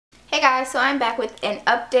Hey guys, so I'm back with an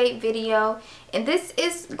update video, and this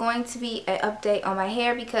is going to be an update on my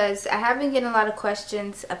hair because I have been getting a lot of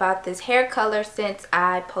questions about this hair color since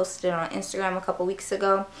I posted it on Instagram a couple weeks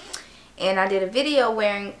ago, and I did a video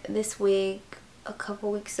wearing this wig a couple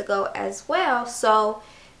weeks ago as well. So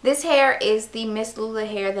this hair is the Miss Lula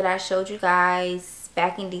hair that I showed you guys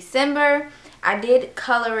back in December. I did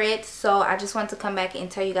color it, so I just want to come back and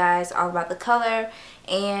tell you guys all about the color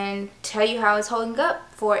and tell you how it's holding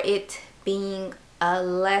up for it being a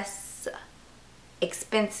less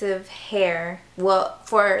expensive hair. Well,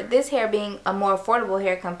 for this hair being a more affordable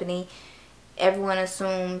hair company, everyone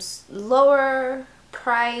assumes lower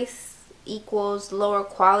price equals lower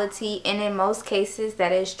quality, and in most cases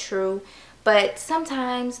that is true, but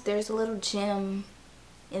sometimes there's a little gem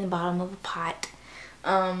in the bottom of a pot.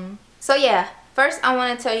 So yeah, first I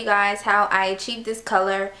want to tell you guys how I achieved this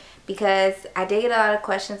color because I did get a lot of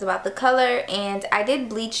questions about the color, and I did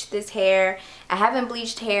bleach this hair. I haven't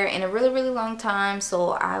bleached hair in a really long time,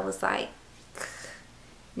 so I was like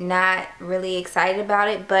not really excited about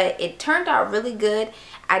it, but it turned out really good.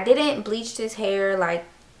 I didn't bleach this hair like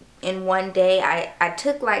in one day. I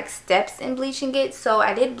took like steps in bleaching it, so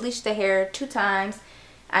I did bleach the hair 2 times.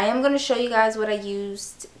 I am going to show you guys what I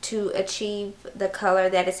used to achieve the color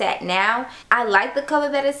that it's at now. I like the color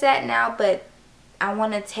that it's at now, but I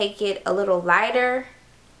want to take it a little lighter.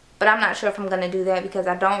 But I'm not sure if I'm going to do that because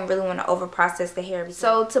I don't really want to over process the hair.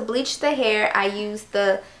 So to bleach the hair, I used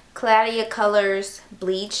the Claudia Colors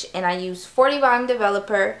bleach, and I used 40 volume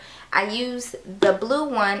developer. I used the blue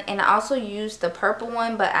one, and I also used the purple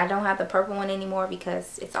one, but I don't have the purple one anymore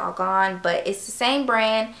because it's all gone. But it's the same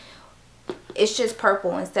brand. It's just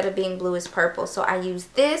purple. Instead of being blue, it's purple. So I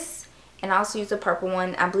used this, and I also used the purple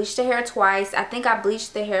one. I bleached the hair twice. I think I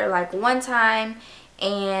bleached the hair like 1 time,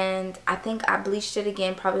 and I think I bleached it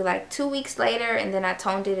again probably like 2 weeks later, and then I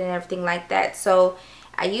toned it and everything like that. So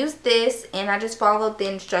I used this, and I just followed the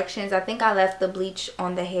instructions. I think I left the bleach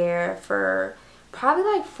on the hair for probably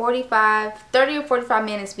like 30 or 45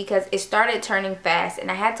 minutes because it started turning fast,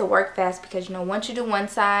 and I had to work fast because, you know, once you do one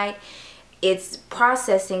side, it's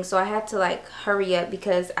processing, so I had to like hurry up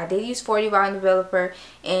because I did use 40 volume developer,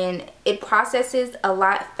 and it processes a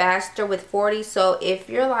lot faster with 40. So if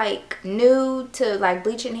you're like new to like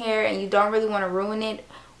bleaching hair and you don't really want to ruin it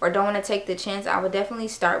or don't want to take the chance, I would definitely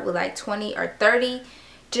start with like 20 or 30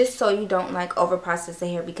 just so you don't like over process the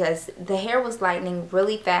hair, because the hair was lightening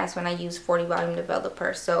really fast when I used 40 volume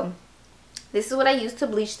developer. So this is what I used to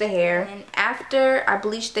bleach the hair. And after I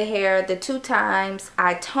bleached the hair the 2 times,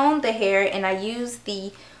 I toned the hair, and I used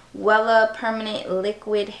the Wella Permanent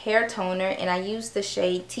Liquid Hair Toner, and I used the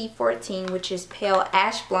shade T14, which is pale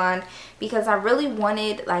ash blonde, because I really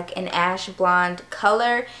wanted like an ash blonde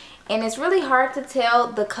color. And it's really hard to tell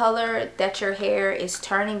the color that your hair is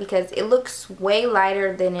turning because it looks way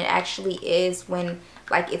lighter than it actually is when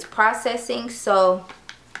like it's processing. So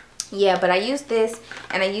yeah, but I used this,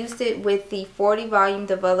 and I used it with the 40 volume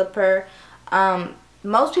developer.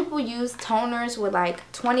 Most people use toners with like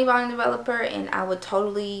 20 volume developer, and I would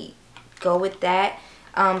totally go with that.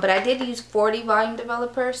 But I did use 40 volume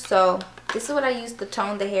developer, so this is what I used to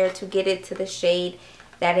tone the hair to get it to the shade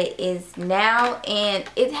that it is now. And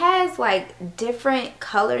it has like different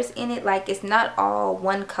colors in it, like it's not all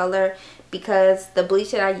one color, because the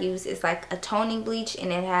bleach that I use is like a toning bleach,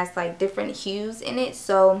 and it has like different hues in it.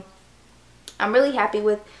 So I'm really happy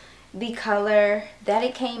with the color that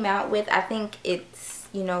it came out with. I think it's,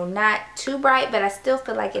 you know, not too bright, but I still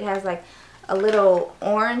feel like it has like a little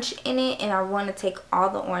orange in it, and I want to take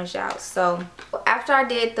all the orange out. So after I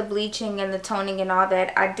did the bleaching and the toning and all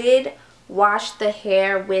that, I did wash the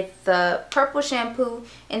hair with the purple shampoo,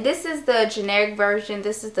 and this is the generic version.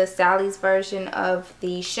 This is the Sally's version of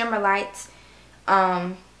the Shimmer Lights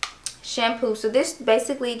shampoo. So this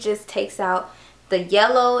basically just takes out the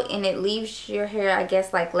yellow, and it leaves your hair, I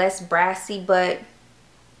guess, like less brassy. But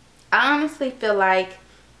I honestly feel like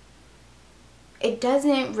it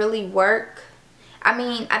doesn't really work. I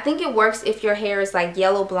mean, I think it works if your hair is like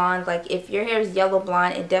yellow blonde. Like if your hair is yellow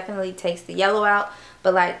blonde, it definitely takes the yellow out.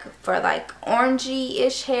 But like for like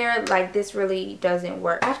orangey-ish hair, like this really doesn't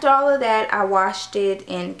work. After all of that, I washed it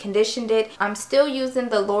and conditioned it. I'm still using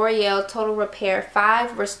the L'Oreal Total Repair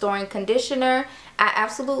 5 Restoring Conditioner. I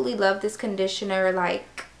absolutely love this conditioner.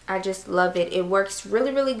 Like, I just love it. It works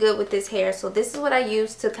really good with this hair. So this is what I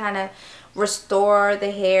use to kind of restore the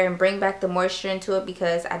hair and bring back the moisture into it,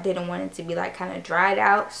 because I didn't want it to be like kind of dried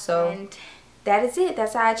out. So and that is it.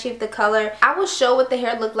 That's how I achieved the color. I will show what the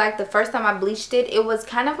hair looked like the first time I bleached it. It was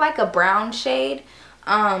kind of like a brown shade.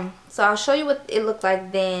 So I'll show you what it looked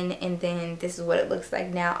like then, and then this is what it looks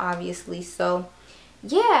like now, obviously. So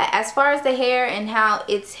yeah, as far as the hair and how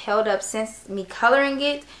it's held up since me coloring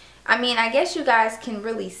it, I mean, I guess you guys can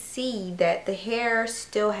really see that the hair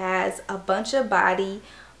still has a bunch of body.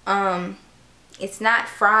 It's not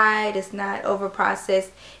fried, it's not over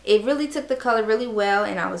processed. It really took the color really well,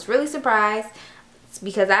 and I was really surprised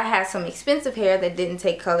because I had some expensive hair that didn't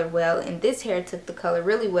take color well, and this hair took the color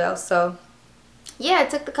really well. So yeah, it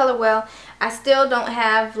took the color well. I still don't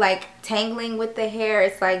have like tangling with the hair.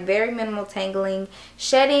 It's like very minimal tangling.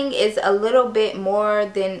 Shedding is a little bit more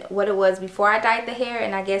than what it was before I dyed the hair,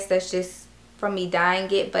 and I guess that's just from me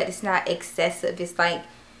dyeing it, but it's not excessive. It's like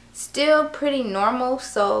still pretty normal,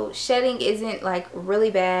 so shedding isn't like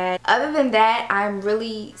really bad. Other than that, I'm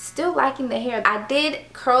really still liking the hair. I did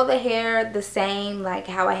curl the hair the same like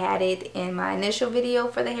how I had it in my initial video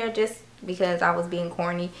for the hair, just because I was being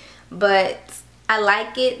corny, but I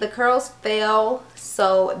like it. The curls fell,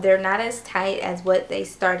 so they're not as tight as what they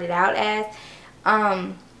started out as.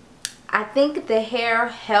 I think the hair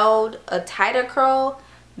held a tighter curl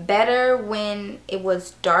better when it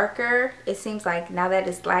was darker. It seems like now that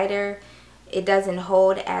it's lighter, it doesn't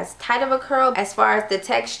hold as tight of a curl. As far as the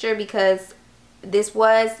texture, because this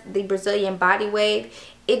was the Brazilian body wave,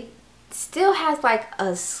 it still has like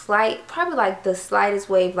a slight, probably like the slightest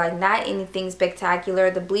wave, like not anything spectacular.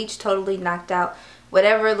 The bleach totally knocked out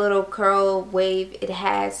whatever little curl wave it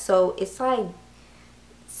has, so it's like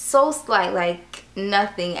so slight, like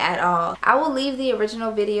nothing at all. I will leave the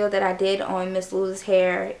original video that I did on Miss Lulu's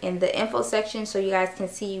hair in the info section so you guys can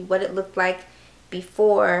see what it looked like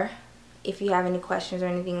before, if you have any questions or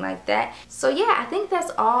anything like that. So yeah, I think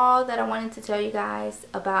that's all that I wanted to tell you guys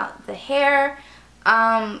about the hair.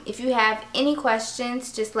 If you have any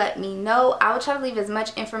questions, just let me know. I will try to leave as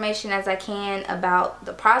much information as I can about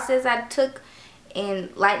the process I took in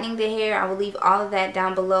lightening the hair. I will leave all of that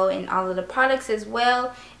down below, and all of the products as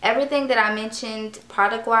well. Everything that I mentioned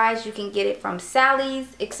product wise, you can get it from Sally's,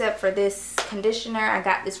 except for this conditioner. I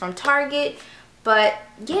got this from Target. But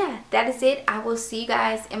yeah, that is it. I will see you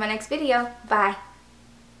guys in my next video. Bye.